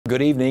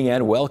Good evening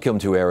and welcome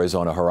to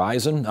Arizona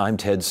Horizon. I'm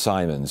Ted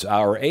Simmons.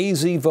 Our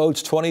AZ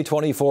Votes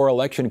 2024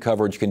 election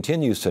coverage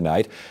continues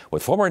tonight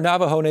with former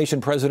Navajo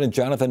Nation President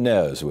Jonathan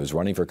Nez, who is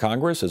running for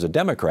Congress as a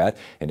Democrat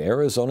in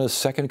Arizona's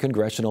 2nd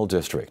Congressional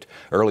District.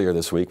 Earlier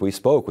this week, we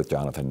spoke with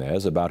Jonathan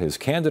Nez about his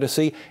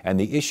candidacy and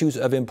the issues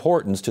of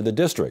importance to the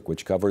district,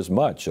 which covers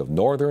much of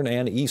northern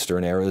and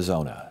eastern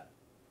Arizona.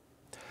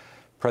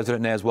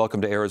 President Nez,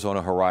 welcome to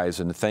Arizona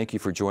Horizon. Thank you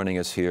for joining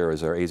us here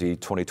as our AZ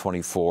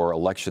 2024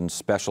 election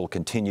special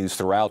continues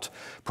throughout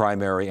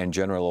primary and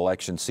general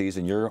election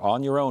season. You're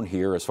on your own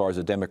here as far as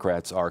the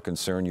Democrats are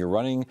concerned. You're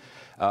running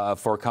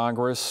for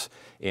Congress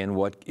in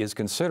what is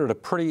considered a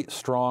pretty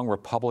strong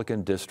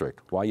Republican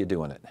district. Why are you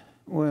doing it?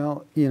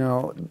 Well, you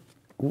know,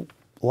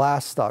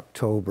 last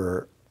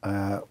October,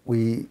 I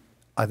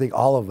think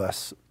all of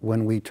us,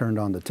 when we turned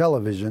on the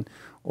television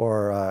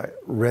or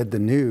read the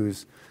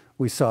news,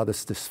 we saw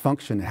this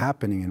dysfunction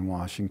happening in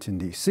Washington,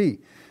 D.C.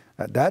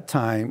 At that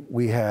time,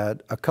 we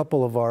had a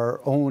couple of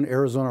our own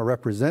Arizona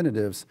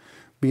representatives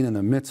being in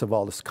the midst of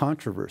all this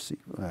controversy,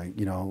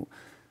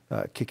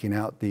 kicking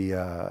out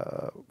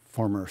the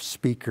former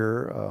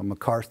Speaker,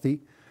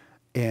 McCarthy,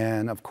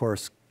 and of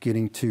course,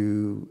 getting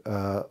to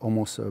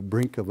almost a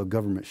brink of a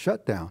government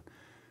shutdown.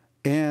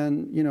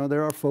 And, you know,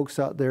 there are folks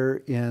out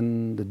there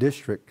in the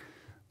district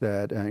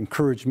that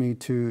encouraged me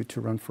to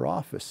run for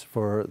office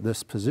for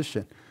this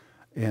position.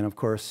 And of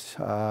course,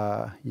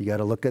 you got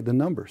to look at the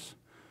numbers.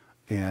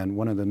 And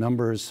one of the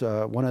numbers,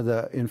 one of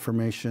the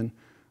information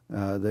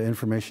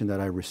that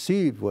I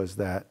received was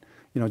that,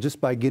 you know,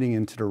 just by getting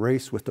into the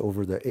race with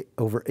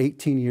over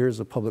 18 years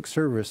of public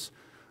service,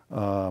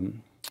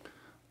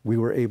 we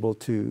were able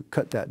to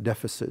cut that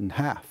deficit in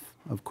half.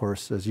 Of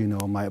course, as you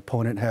know, my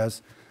opponent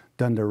has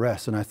done the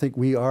rest, and I think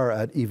we are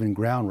at even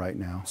ground right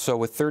now. So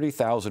with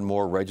 30,000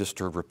 more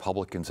registered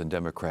Republicans and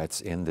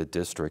Democrats in the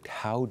district,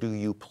 how do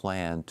you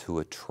plan to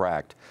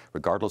attract,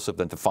 regardless of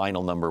the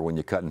final number when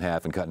you cut in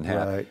half and cut in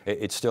half, right,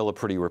 it's still a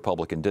pretty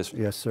Republican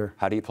district. Yes, sir.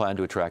 How do you plan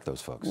to attract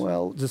those folks?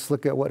 Well, just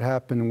look at what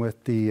happened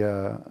with the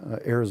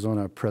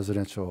Arizona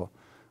presidential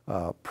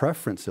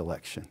preference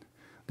election.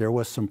 There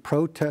was some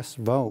protest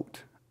vote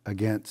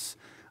against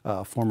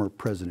former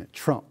President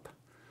Trump.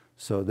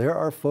 So there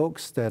are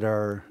folks that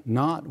are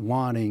not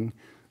wanting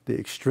the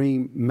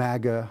extreme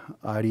MAGA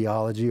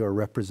ideology or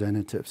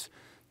representatives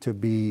to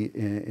be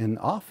in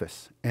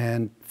office.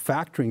 And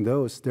factoring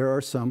those, there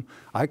are some,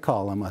 I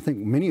call them, I think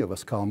many of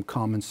us call them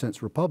common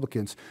sense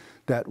Republicans,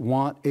 that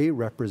want a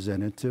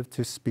representative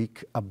to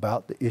speak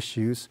about the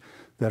issues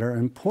that are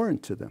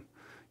important to them.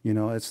 You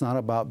know, it's not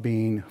about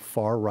being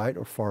far right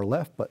or far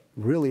left, but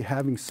really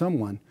having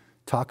someone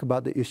talk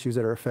about the issues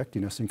that are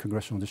affecting us in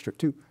Congressional District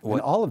 2 and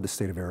all of the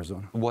state of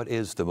Arizona. What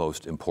is the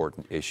most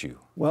important issue?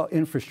 Well,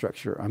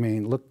 infrastructure. I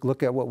mean,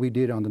 look at what we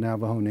did on the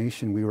Navajo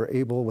Nation. We were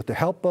able, with the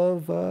help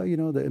of,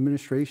 the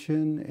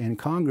administration and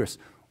Congress,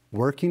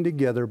 working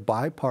together,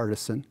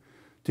 bipartisan,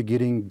 to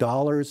getting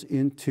dollars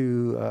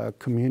into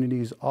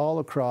communities all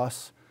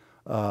across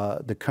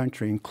the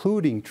country,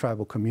 including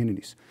tribal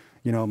communities.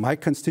 You know, my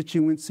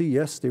constituency,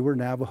 yes, they were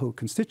Navajo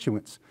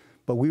constituents,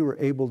 but we were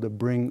able to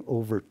bring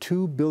over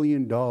 $2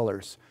 billion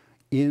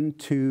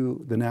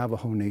into the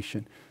Navajo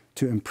Nation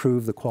to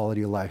improve the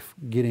quality of life,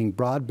 getting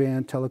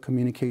broadband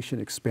telecommunication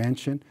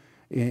expansion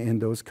in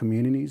those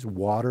communities,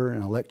 water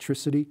and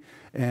electricity.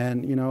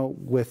 And, you know,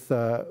 with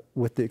the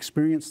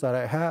experience that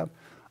I have,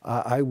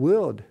 I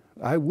would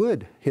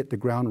hit the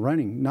ground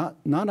running, not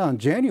on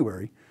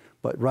January,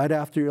 but right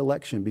after the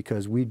election,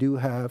 because we do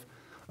have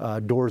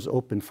doors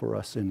open for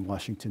us in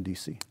Washington,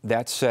 D.C.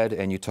 That said,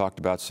 and you talked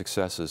about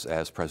successes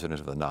as president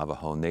of the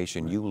Navajo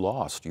Nation, you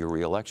lost your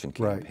reelection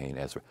campaign.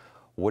 Right.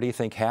 What do you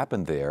think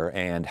happened there,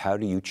 and how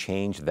do you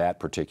change that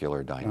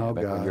particular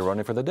dynamic when you're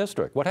running for the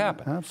district? What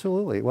happened?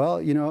 Absolutely.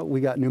 Well, you know, we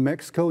got New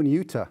Mexico and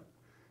Utah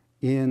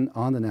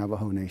on the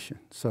Navajo Nation.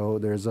 So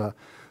there's a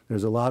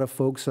lot of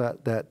folks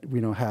that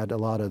you know, had a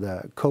lot of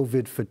the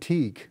COVID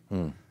fatigue,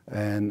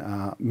 and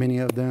many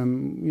of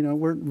them, you know,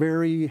 weren't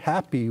very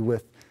happy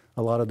with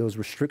a lot of those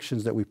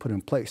restrictions that we put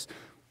in place.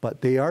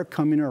 But they are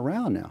coming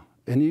around now.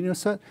 And you know,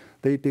 so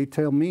they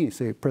tell me,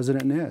 say,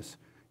 President Nez,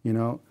 you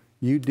know,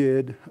 you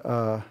did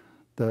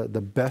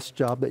the best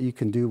job that you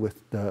can do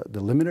with the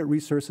limited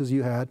resources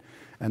you had.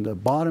 And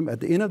at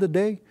the end of the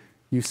day,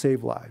 you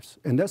save lives.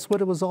 And that's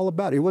what it was all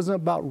about. It wasn't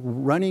about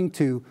running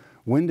to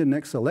win the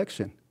next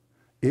election.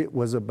 It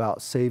was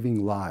about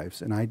saving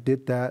lives, and I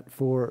did that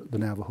for the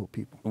Navajo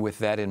people. With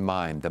that in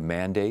mind, the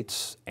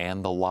mandates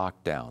and the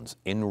lockdowns,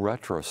 in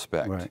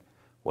retrospect, right,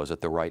 was it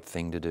the right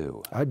thing to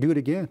do? I'd do it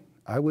again.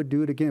 I would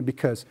do it again,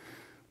 because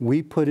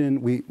we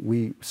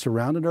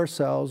surrounded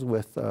ourselves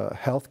with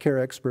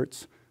healthcare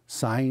experts,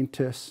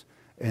 scientists,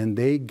 and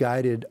they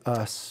guided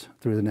us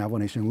through the Navajo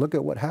Nation. Look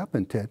at what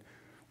happened, Ted.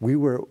 We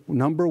were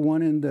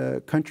 #1 in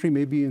the country,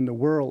 maybe in the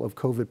world, of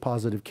COVID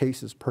positive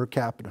cases per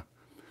capita.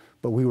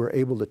 But we were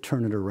able to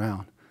turn it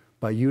around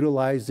by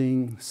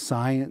utilizing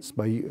science,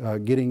 by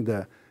getting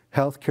the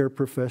healthcare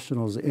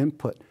professionals'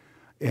 input.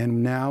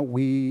 And now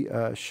we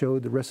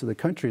showed the rest of the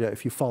country that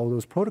if you follow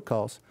those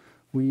protocols,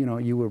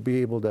 you will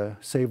be able to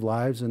save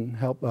lives and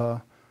help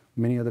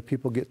many other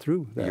people get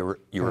through that.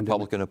 Your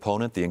Republican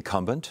opponent, the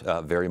incumbent,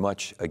 very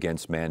much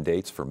against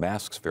mandates for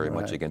masks, very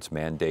much against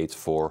mandates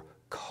for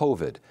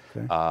COVID.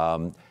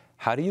 Okay.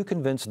 How do you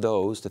convince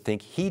those to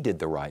think he did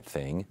the right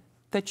thing,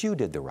 that you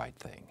did the right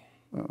thing?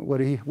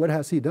 What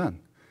has he done?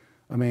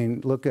 I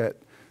mean, look at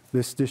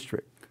this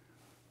district.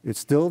 It's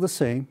still the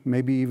same,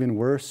 maybe even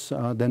worse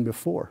than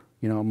before.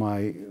 You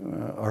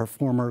know, our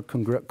former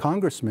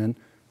Congressman,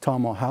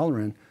 Tom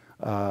O'Halloran,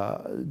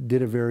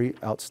 did a very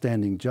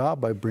outstanding job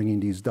by bringing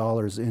these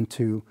dollars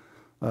into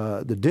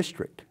the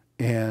district.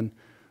 And,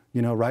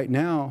 you know, right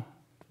now,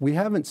 we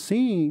haven't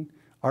seen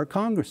our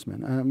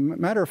congressman.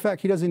 Matter of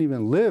fact, he doesn't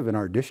even live in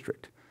our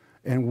district.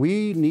 And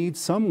we need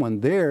someone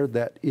there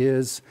that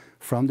is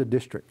from the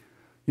district.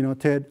 You know,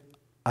 Ted,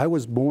 I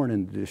was born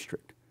in the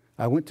district.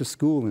 I went to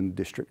school in the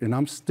district, and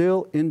I'm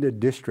still in the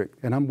district,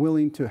 and I'm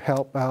willing to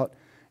help out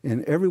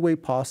in every way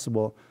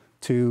possible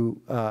to,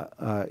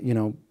 you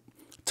know,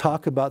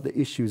 talk about the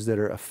issues that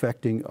are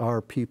affecting our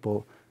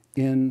people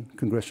in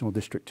Congressional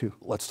District 2.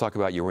 Let's talk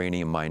about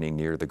uranium mining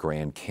near the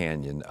Grand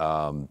Canyon.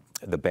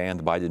 The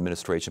Biden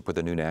administration put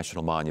the new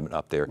national monument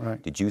up there. Right.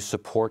 Did you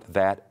support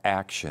that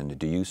action?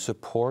 Do you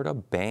support a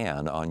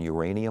ban on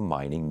uranium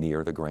mining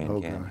near the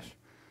Grand Canyon? Oh gosh,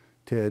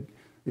 Ted,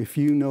 if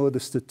you know the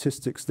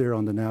statistics there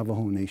on the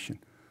Navajo Nation,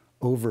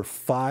 over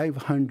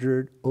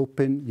 500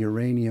 open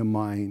uranium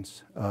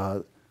mines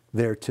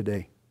there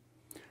today.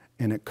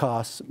 And it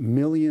costs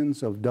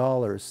millions of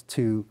dollars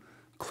to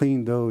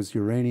clean those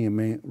uranium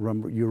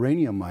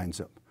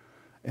mines up.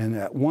 And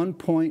at one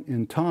point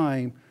in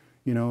time,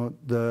 you know,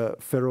 the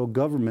federal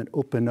government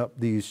opened up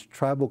these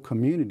tribal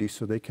communities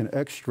so they can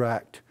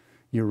extract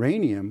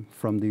uranium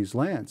from these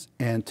lands.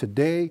 And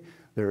today,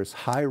 there's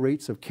high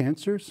rates of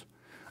cancers.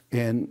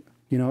 And,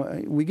 you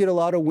know, we get a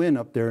lot of wind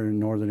up there in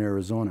northern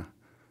Arizona.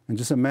 And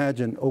just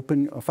imagine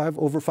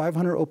over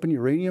 500 open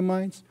uranium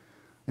mines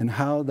and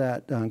how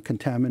that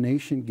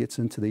contamination gets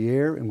into the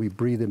air and we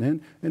breathe it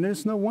in. And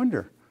it's no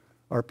wonder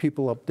our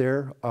people up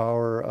there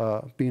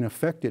are being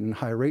affected in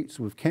high rates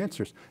with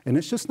cancers. And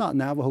it's just not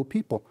Navajo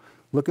people.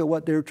 Look at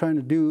what they're trying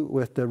to do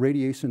with the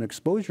Radiation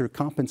Exposure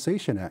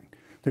Compensation Act.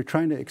 They're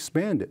trying to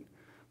expand it.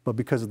 But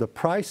because of the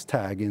price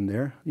tag in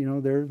there, you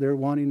know, they're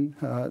wanting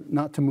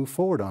not to move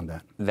forward on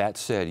that. That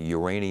said,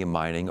 uranium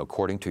mining,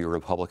 according to your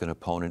Republican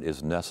opponent,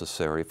 is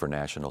necessary for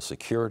national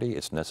security.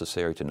 It's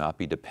necessary to not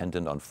be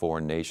dependent on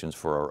foreign nations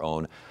for our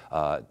own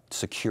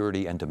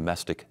security and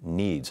domestic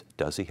needs.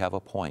 Does he have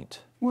a point?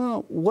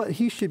 Well, what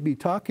he should be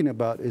talking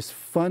about is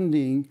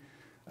funding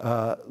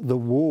the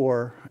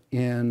war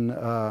in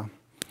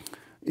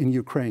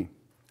Ukraine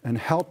and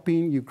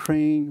helping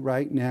Ukraine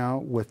right now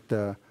with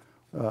the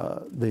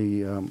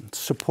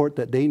support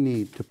that they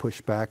need to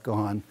push back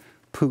on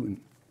Putin,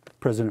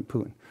 President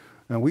Putin.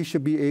 And we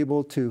should be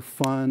able to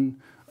fund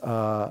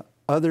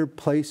other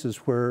places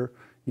where,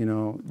 you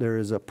know, there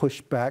is a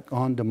pushback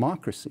on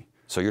democracy.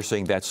 So you're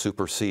saying that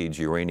supersedes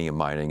uranium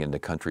mining and the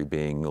country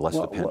being less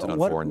dependent on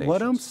foreign nations?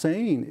 What I'm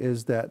saying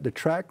is that the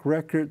track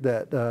record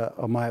that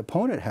my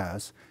opponent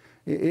has,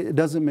 it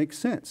doesn't make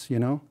sense, you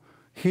know.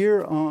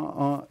 Here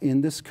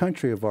in this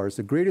country of ours,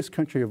 the greatest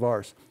country of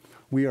ours,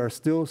 we are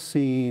still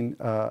seeing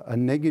a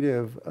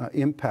negative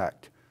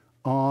impact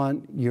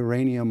on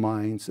uranium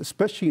mines,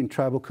 especially in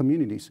tribal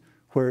communities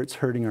where it's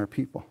hurting our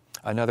people.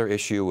 Another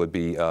issue would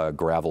be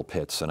gravel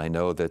pits, and I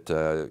know that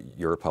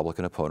your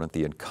Republican opponent,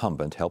 the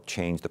incumbent, helped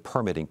change the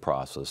permitting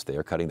process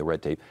there, cutting the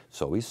red tape,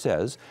 so he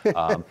says.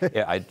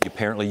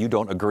 Apparently you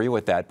don't agree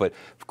with that, but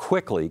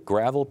quickly,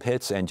 gravel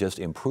pits and just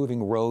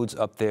improving roads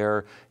up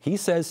there, he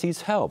says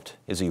he's helped.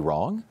 Is he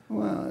wrong?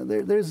 Well,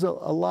 there's a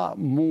lot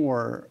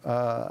more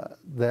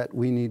that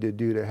we need to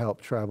do to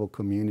help tribal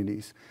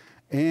communities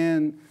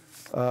and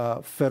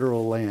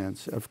federal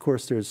lands. Of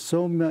course, there's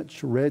so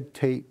much red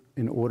tape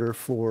in order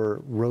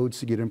for roads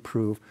to get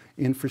improved,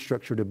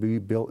 infrastructure to be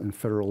built in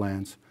federal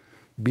lands,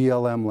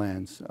 BLM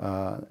lands,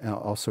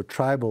 also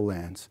tribal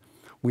lands.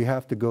 We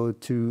have to go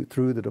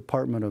through the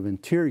Department of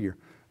Interior,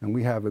 and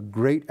we have a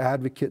great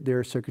advocate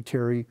there,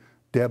 Secretary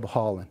Deb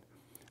Haaland.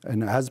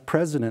 And as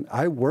president,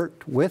 I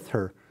worked with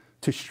her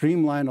to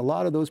streamline a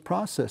lot of those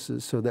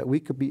processes so that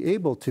we could be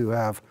able to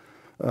have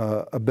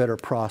a better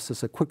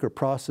process, a quicker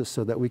process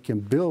so that we can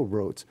build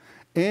roads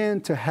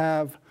and to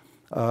have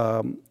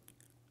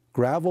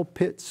gravel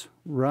pits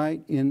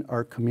right in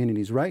our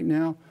communities. Right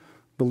now,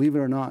 believe it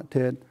or not,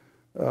 Ted,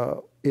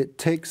 it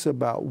takes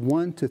about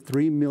 $1 to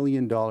 $3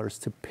 million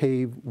to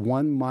pave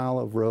 1 mile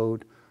of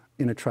road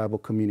in a tribal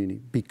community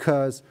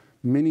because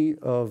many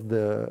of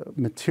the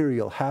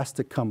material has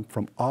to come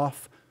from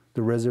off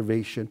the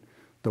reservation,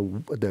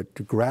 the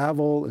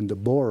gravel and the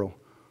boral.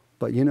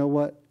 But you know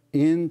what?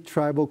 In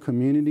tribal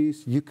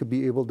communities, you could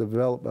be able to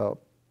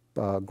develop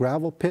a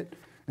gravel pit.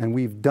 And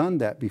we've done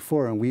that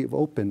before, and we've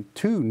opened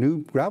 2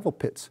 new gravel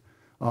pits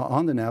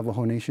on the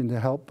Navajo Nation to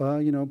help,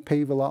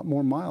 pave a lot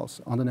more miles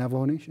on the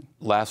Navajo Nation.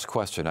 Last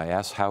question. I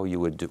asked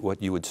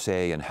what you would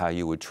say and how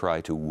you would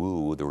try to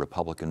woo the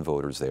Republican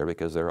voters there,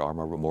 because there are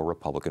more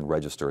Republican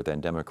registered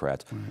than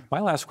Democrats. Right. My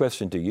last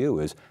question to you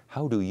is,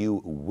 how do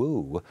you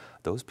woo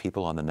those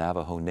people on the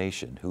Navajo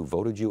Nation who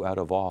voted you out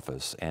of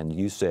office and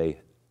you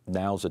say,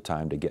 now's the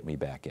time to get me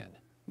back in?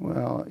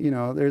 Well,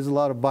 there's a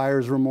lot of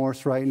buyer's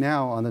remorse right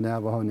now on the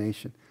Navajo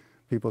Nation.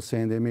 People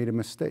saying they made a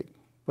mistake.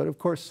 But of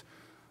course,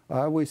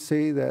 I always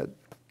say that,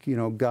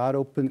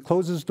 God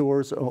closes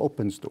doors,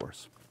 opens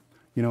doors.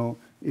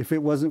 If it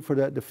wasn't for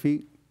that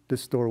defeat,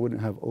 this door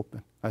wouldn't have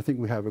opened. I think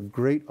we have a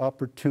great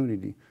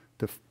opportunity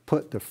to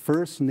put the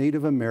first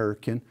Native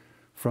American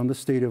from the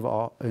state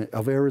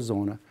of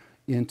Arizona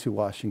into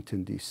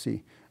Washington,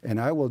 D.C.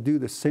 And I will do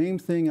the same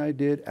thing I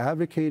did,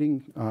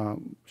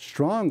 advocating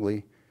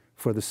strongly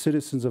for the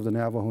citizens of the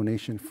Navajo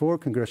Nation, for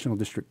Congressional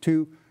District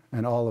 2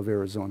 and all of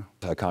Arizona.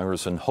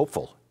 Congressman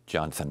hopeful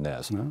Jonathan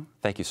Nez,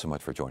 thank you so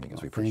much for joining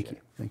us. We appreciate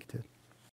it. Thank you, Ted.